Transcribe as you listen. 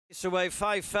Away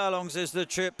 5 furlongs is the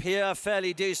trip here.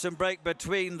 Fairly decent break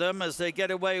between them as they get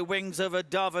away. Wings of a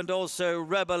Dove and also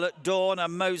Rebel at Dawn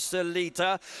and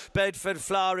Mosalita. Bedford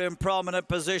Flower in prominent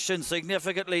position,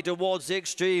 significantly towards the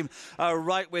extreme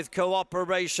right with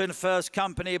Cooperation. First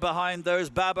Company behind those.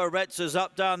 Babaretsa's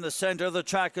up down the centre of the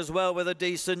track as well with a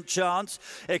decent chance.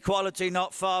 Equality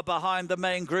not far behind the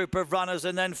main group of runners,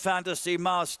 and then Fantasy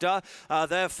Master.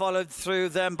 They're followed through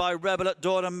them by Rebel at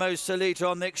Dawn and Mosalita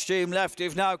on the extreme left,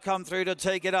 who've now come through to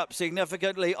take it up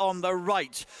significantly on the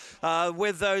right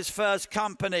with those First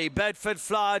Company. Bedford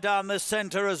Flower down the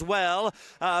centre as well.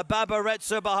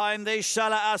 Babaretsa behind these.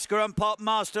 Shala Asker and Pop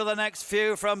Master the next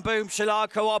few. From Boom Shilar,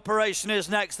 Cooperation is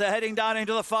next. They're heading down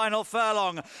into the final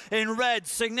furlong. In red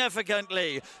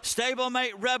significantly,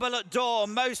 stablemate Rebel at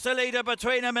Dawn. Mosalita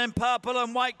between them in purple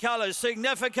and white colours.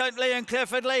 Significantly and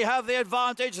Cliffordly have the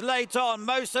advantage late on.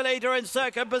 Mosalita in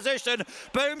second position.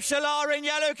 Boom Shilar in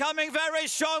yellow coming very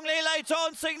strongly late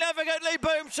on, significantly.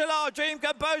 Boom Shilar, Dream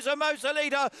Composer,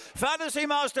 Mosalita, Fantasy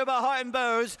Master behind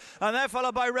those, and they're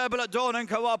followed by Rebel at Dawn and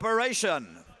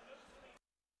Cooperation.